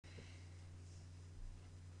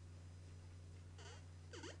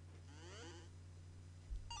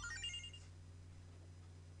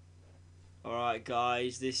Alright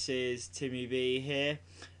guys, this is Timmy B here.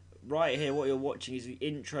 Right here, what you're watching is the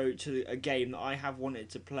intro to a game that I have wanted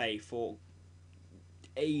to play for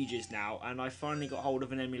ages now, and I finally got hold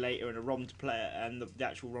of an emulator and a ROM to play it, and the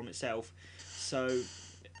actual ROM itself. So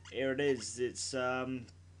here it is. It's a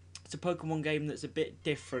Pokemon game that's a bit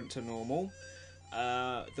different to normal.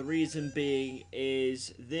 The reason being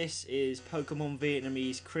is this is Pokemon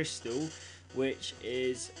Vietnamese Crystal, which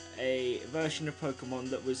is a version of Pokemon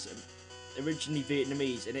that was originally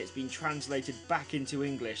Vietnamese, and it's been translated back into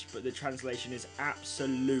English, but the translation is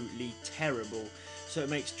absolutely terrible, so it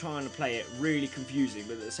makes trying to play it really confusing,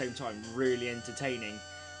 but at the same time really entertaining.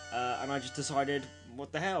 And I just decided,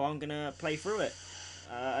 what the hell, I'm gonna play through it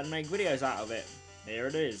and make videos out of it. Here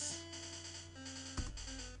it is.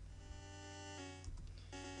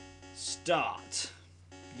 Start.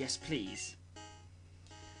 Yes, please.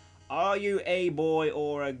 Are you a boy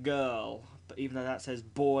or a girl? But even though that says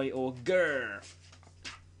boy or girl.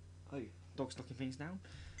 Oh, dog's knocking things down.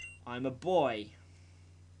 I'm a boy.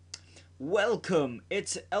 Welcome,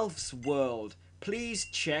 it's Elf's World. Please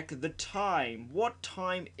check the time. What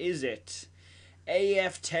time is it?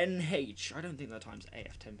 AF10H. I don't think that time's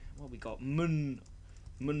AF10. What we got? Mun,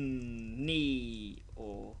 ni,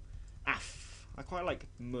 or af. I quite like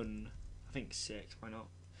mun. I think 6. Why not?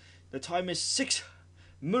 The time is 6.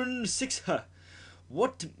 Mun 6.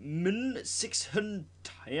 What mun 6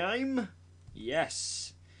 time?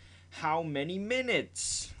 Yes. How many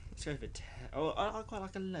minutes? Let's go for 10. Oh, I quite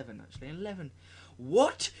like 11 actually. 11.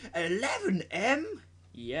 What? 11 M?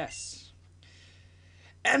 Yes.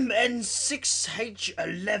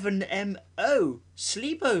 MN6H11MO.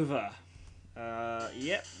 Sleepover.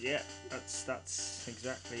 Yep. That's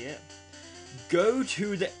exactly it. Go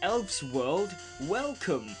to the Elf's World.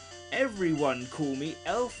 Welcome. Everyone call me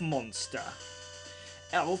Elf Monster.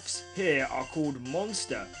 Elves here are called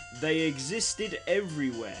Monster. They existed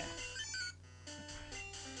everywhere.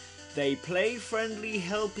 They play friendly,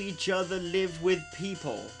 help each other, live with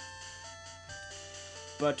people.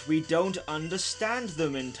 But we don't understand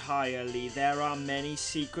them entirely. There are many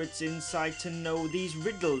secrets inside to know these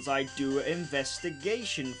riddles. I do an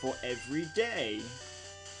investigation for every day.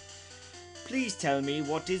 Please tell me,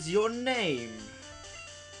 what is your name?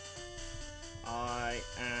 I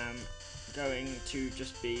am going to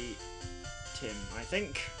just be Tim, I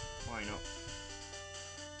think. Why not?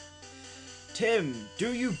 Tim,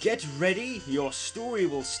 do you get ready? Your story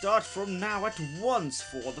will start from now at once.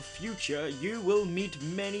 For the future, you will meet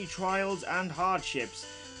many trials and hardships,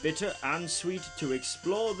 bitter and sweet, to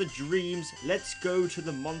explore the dreams. Let's go to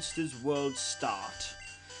the monster's world start.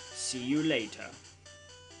 See you later.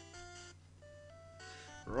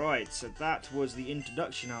 Right, so that was the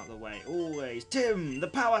introduction out of the way. Always, Tim, the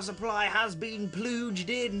power supply has been plouged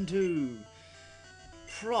into.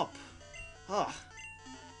 Prop. Ah,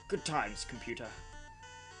 good times, computer.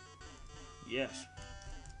 Yes.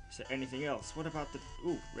 Is there anything else? What about the...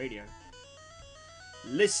 Ooh, radio.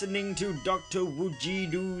 Listening to Dr.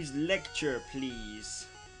 Wujidu's lecture, please.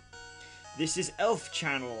 This is Elf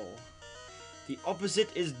Channel. The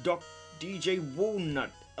opposite is DJ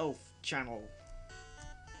Walnut Elf Channel.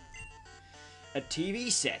 A TV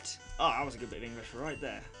set. Oh, that was a good bit of English right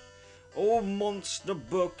there. All monster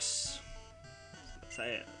books. Let's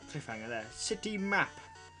say it. Cliffhanger there. City map.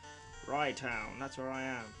 Rye Town. That's where I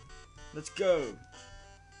am. Let's go.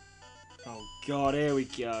 Oh God, here we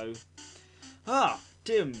go. Ah,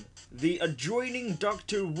 Tim. The adjoining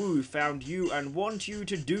Dr. Wu found you and want you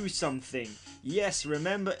to do something. Yes,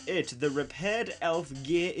 remember it. The repaired elf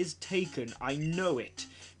gear is taken. I know it.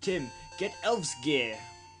 Tim, get elf's gear.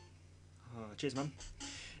 Oh, cheers, man.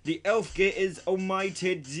 The elf gear is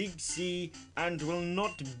omitted Zixi and will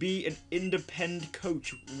not be an independent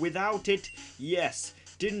coach. Without it, yes.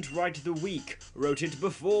 Didn't write the week. Wrote it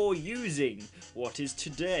before using. What is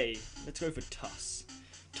today? Let's go for Tuss.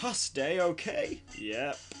 Tuss Day, okay?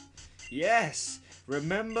 Yep. Yes.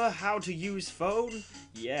 Remember how to use phone?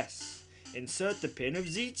 Yes. Insert the pin of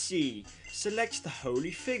Zixi. Select the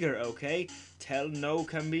holy figure, okay? Tell no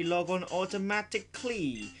can be log on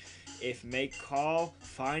automatically. If make call,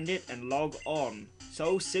 find it and log on.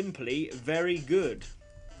 So simply, very good.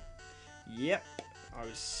 Yep, I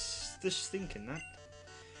was just thinking that.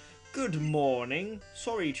 Good morning.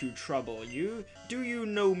 Sorry to trouble you. Do you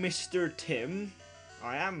know Mr. Tim?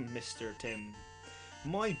 I am Mr. Tim.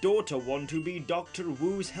 My daughter wants to be Dr.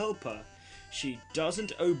 Wu's helper. She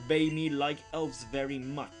doesn't obey me like elves very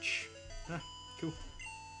much. Ah, cool.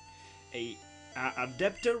 A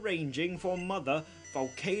adapter ranging for mother.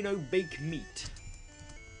 Volcano bake meat.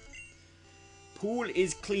 Pool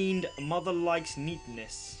is cleaned. Mother likes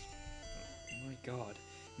neatness. Oh my God.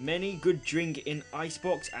 Many good drink in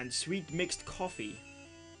icebox and sweet mixed coffee.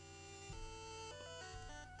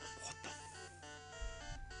 What the?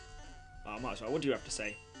 Oh, might as well. What do you have to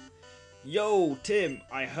say? Yo, Tim,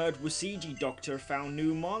 I heard Wasiji Doctor found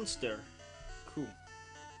new monster. Cool.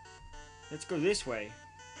 Let's go this way.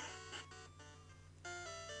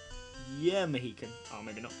 Yeah, Mohican. Oh,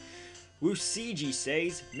 maybe not. Wasiji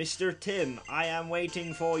says, Mr. Tim, I am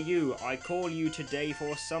waiting for you. I call you today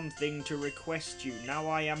for something to request you. Now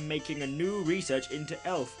I am making a new research into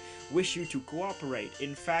Elf. Wish you to cooperate.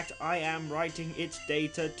 In fact, I am writing its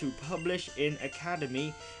data to publish in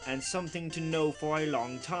Academy and something to know for a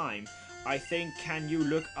long time. I think, can you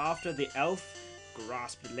look after the Elf?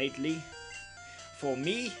 Grasped lately. For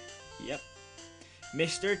me? Yep.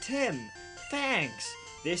 Mr. Tim, thanks.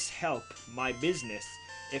 This help my business.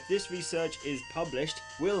 If this research is published,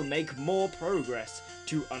 we'll make more progress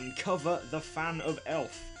to uncover the fan of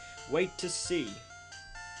Elf. Wait to see.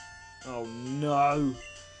 Oh no.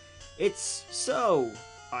 It's so.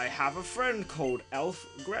 I have a friend called Elf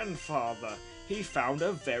Grandfather. He found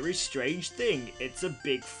a very strange thing. It's a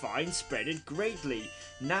big find, spread it greatly.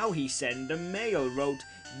 Now he send a mail, wrote,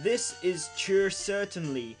 this is sure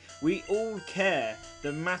certainly. We all care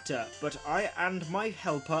the matter, but I and my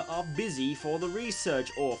helper are busy for the research.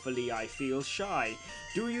 Awfully I feel shy.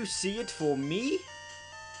 Do you see it for me?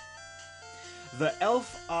 The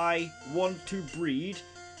elf I want to breed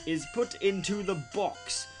is put into the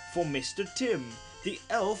box for Mr. Tim. The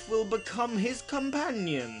elf will become his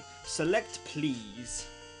companion. Select please.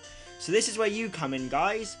 So this is where you come in,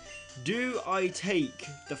 guys. Do I take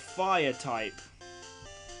the fire type,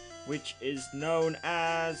 which is known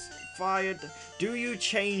as fired? Do you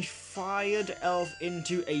change fired elf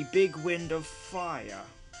into a big wind of fire?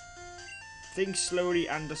 Think slowly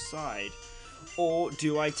and decide. Or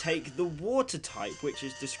do I take the water type, which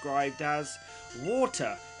is described as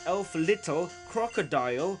water? Elf little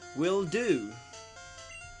crocodile will do.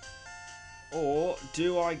 Or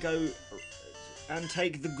do I go and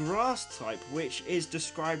take the grass type, which is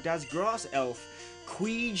described as grass elf?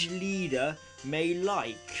 Queege leader may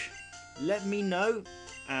like. Let me know,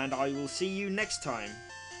 and I will see you next time.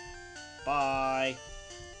 Bye.